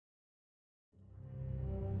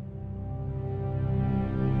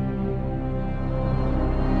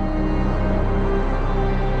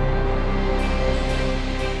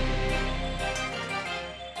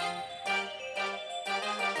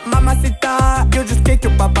you just kick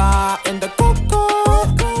your papa in the coco,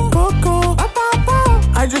 coco, papa.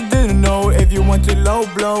 I just didn't know if you want to low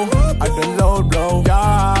blow. I done low blow,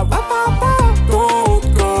 yeah, papa.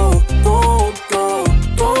 Don't go, don't go,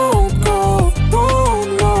 don't go,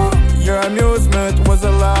 don't go. Your amusement was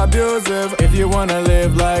a lot abusive. If you wanna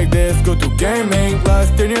live like this, go to gaming.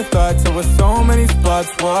 Lost in your thoughts over so many spots.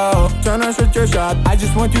 Whoa, tryna shoot your shot, I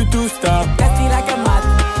just want you to stop. Dusty like a mat,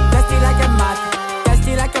 dusty like a mat,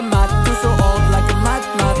 dusty like a mat. Too so old like a mat,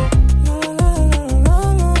 mat.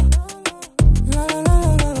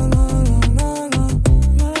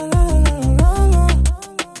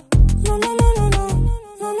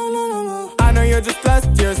 I know you're just last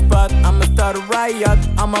year's spot. I'ma start a riot,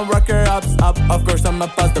 I'ma rock your ups up. Of course I'ma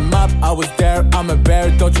pass them up. I was there, I'm a bear,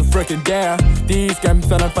 don't you freaking dare. These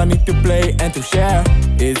games are not funny to play and to share.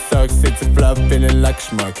 It sucks, it's a flop, feeling like a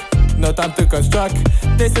schmuck. No time to construct,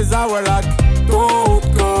 this is our luck. Don't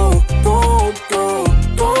go, don't go,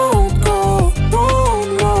 don't go,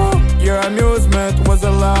 don't go. Your amusement was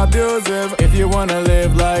a lot abusive. If you wanna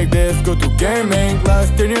live like this, go to gaming.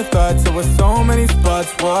 Lost in your thoughts over so many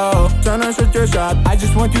spots. Whoa, tryna shoot your shot, I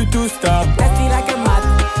just want you to stop. Dusty like a mat,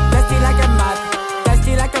 dusty like a mat,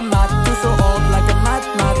 dusty like a mat. Too so old like a mat,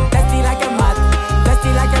 mat. Dusty like a mat,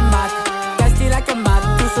 dusty like a mat, dusty like a mat.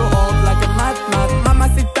 Too so old like a mat, mat.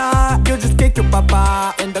 Mamacita, you just kick your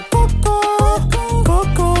papa in the coco,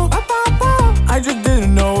 coco, papa. I just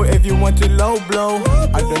didn't know if you want to low blow.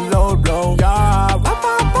 I done low blow, yeah,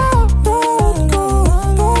 papa. Don't go,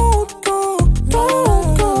 don't go,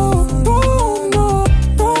 don't go, don't go,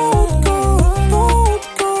 don't go, don't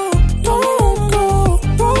go, don't go,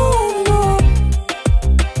 don't go.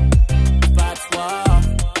 That's why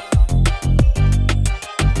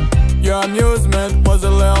your amusement was a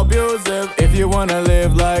little abusive. If you wanna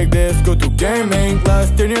live like this, go to gaming.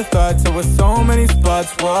 Lost in your thoughts over so many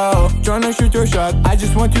spots. Whoa, tryna shoot your shot, I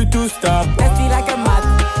just want you to stop. Dusty like a mat,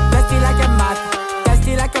 dusty like a mat,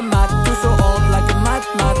 dusty like a mat. Too so old like a mat,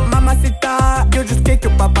 mat. Mamacita, you just kick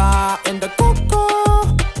your papa